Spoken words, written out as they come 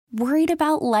Worried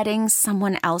about letting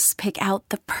someone else pick out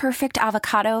the perfect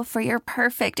avocado for your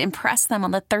perfect impress them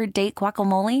on the third date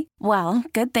guacamole? Well,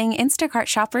 good thing Instacart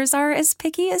shoppers are as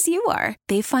picky as you are.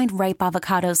 They find ripe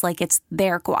avocados like it's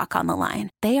their guac on the line.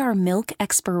 They are milk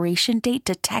expiration date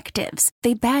detectives.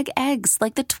 They bag eggs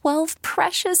like the 12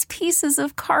 precious pieces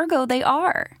of cargo they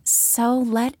are. So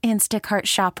let Instacart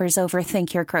shoppers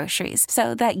overthink your groceries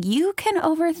so that you can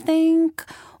overthink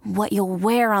what you'll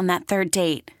wear on that third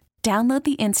date. Download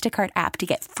the Instacart app to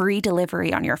get free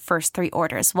delivery on your first 3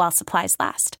 orders while supplies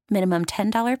last. Minimum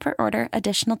 $10 per order.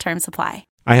 Additional terms apply.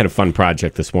 I had a fun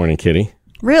project this morning, Kitty.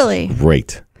 Really?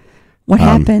 Great. What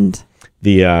happened?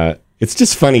 It's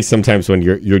just funny sometimes when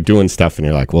you're doing stuff and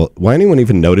you're like, well, why anyone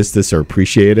even notice this or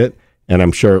appreciate it? And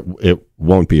I'm sure it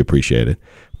won't be appreciated.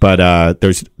 But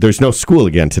there's no school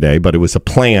again today, but it was a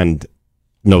planned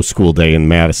no school day in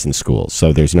Madison schools,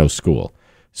 so there's no school.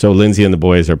 So Lindsay and the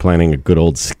boys are planning a good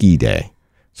old ski day.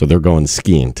 So they're going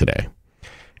skiing today.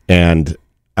 And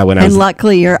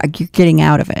luckily you're getting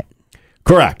out of it.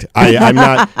 Correct. I'm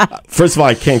not. First of all,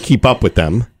 I can't keep up with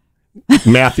them.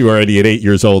 Matthew already at 8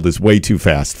 years old is way too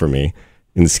fast for me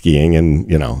in skiing, and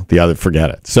the other, forget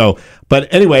it. So,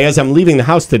 but anyway, as I'm leaving the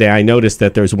house today, I noticed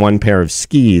that there's one pair of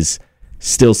skis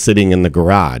still sitting in the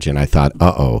garage, and I thought,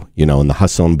 in the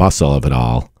hustle and bustle of it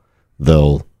all,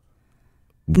 they'll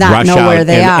not rush know out where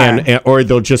they are. or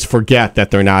they'll just forget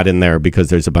that they're not in there because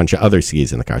there's a bunch of other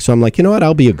skis in the car. So I'm like, you know what?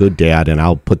 I'll be a good dad and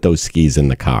I'll put those skis in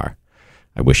the car.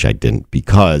 I wish I didn't,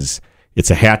 because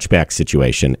it's a hatchback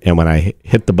situation. And when I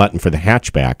hit the button for the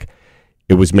hatchback,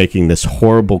 it was making this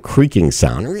horrible creaking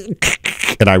sound.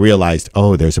 And I realized,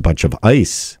 there's a bunch of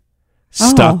ice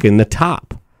stuck in the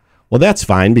top. Well, that's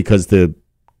fine because the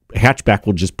hatchback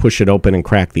will just push it open and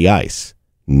crack the ice.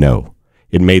 No.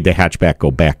 It made the hatchback go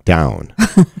back down.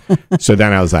 So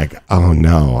then I was like, oh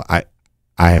no, I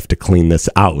have to clean this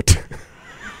out.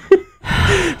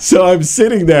 So I'm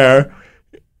sitting there,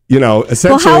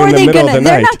 essentially in the middle of the night.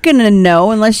 They're not going to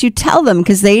know unless you tell them,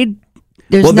 because there's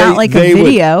not a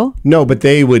video. No, but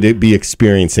they would be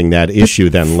experiencing that issue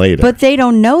then later. But they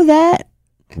don't know that.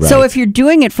 Right. So if you're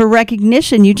doing it for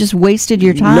recognition, you just wasted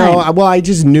your time. No, well, I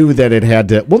just knew that it had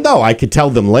to. Well, no, I could tell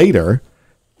them later.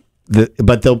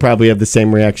 But they'll probably have the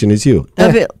same reaction as you.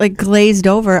 A bit like glazed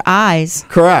over eyes.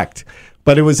 Correct.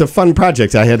 But it was a fun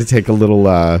project. I had to take a little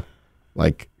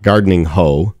gardening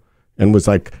hoe and was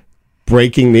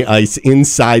breaking the ice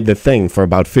inside the thing for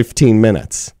about 15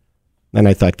 minutes. And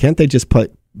I thought, can't they just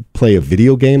play a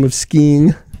video game of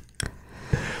skiing?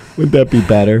 Would that be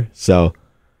better? So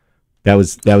that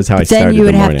was how I started the morning. Then you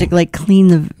would have to clean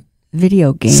the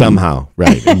video game. Somehow,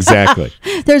 right, exactly.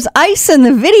 There's ice in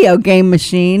the video game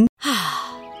machine.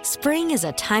 Spring is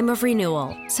a time of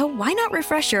renewal, so why not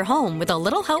refresh your home with a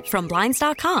little help from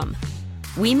Blinds.com?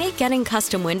 We make getting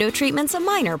custom window treatments a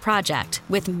minor project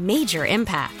with major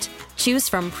impact. Choose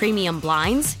from premium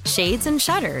blinds, shades, and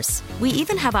shutters. We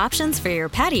even have options for your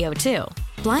patio, too.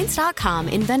 Blinds.com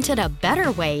invented a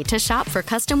better way to shop for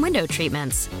custom window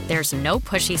treatments. There's no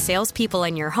pushy salespeople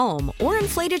in your home or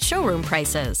inflated showroom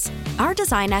prices. Our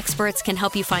design experts can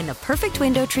help you find the perfect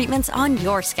window treatments on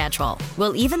your schedule.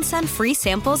 We'll even send free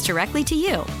samples directly to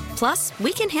you. Plus,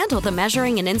 we can handle the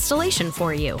measuring and installation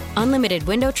for you. Unlimited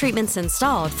window treatments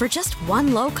installed for just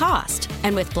one low cost.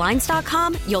 And with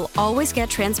Blinds.com, you'll always get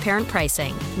transparent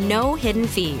pricing. No hidden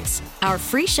fees. Our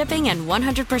free shipping and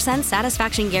 100%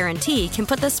 satisfaction guarantee can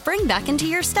put the spring back into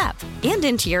your step and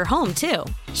into your home, too.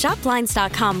 Shop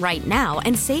Blinds.com right now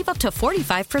and save up to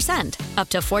 45%. Up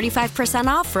to 45%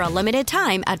 off for a limited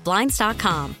time at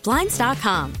Blinds.com.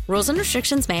 Blinds.com. Rules and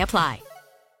restrictions may apply.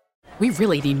 We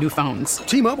really need new phones.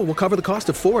 T-Mobile will cover the cost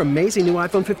of 4 amazing new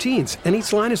iPhone 15s, and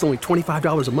each line is only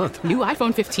 $25 a month. New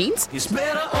iPhone 15s? It's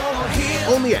better over here.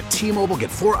 Only at T-Mobile, get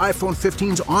 4 iPhone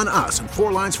 15s on us and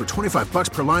 4 lines for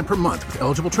 $25 per line per month with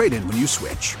eligible trade-in when you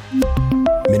switch.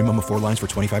 Minimum of 4 lines for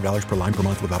 $25 per line per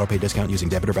month with autopay discount using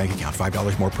debit or bank account.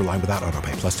 $5 more per line without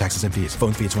autopay, plus taxes and fees.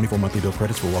 Phone fee at 24 monthly bill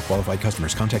credits for well-qualified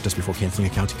customers. Contact us before canceling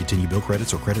account to continue bill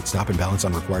credits or credit stop and balance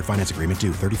on required finance agreement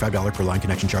due. $35 per line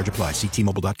connection charge applies. See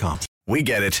T-Mobile.com. We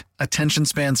get it. Attention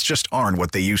spans just aren't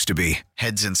what they used to be.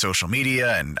 Heads in social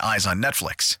media and eyes on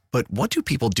Netflix. But what do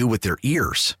people do with their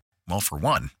ears? Well, for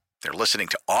one, they're listening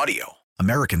to audio.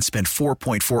 Americans spend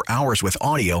 4.4 hours with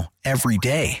audio every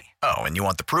day. Oh, and you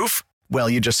want the proof? Well,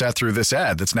 you just sat through this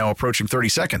ad that's now approaching 30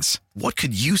 seconds. What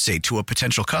could you say to a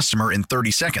potential customer in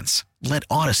 30 seconds? Let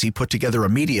Odyssey put together a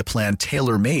media plan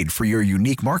tailor-made for your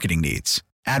unique marketing needs.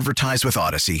 Advertise with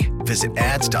Odyssey. Visit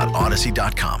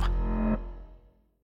ads.odyssey.com.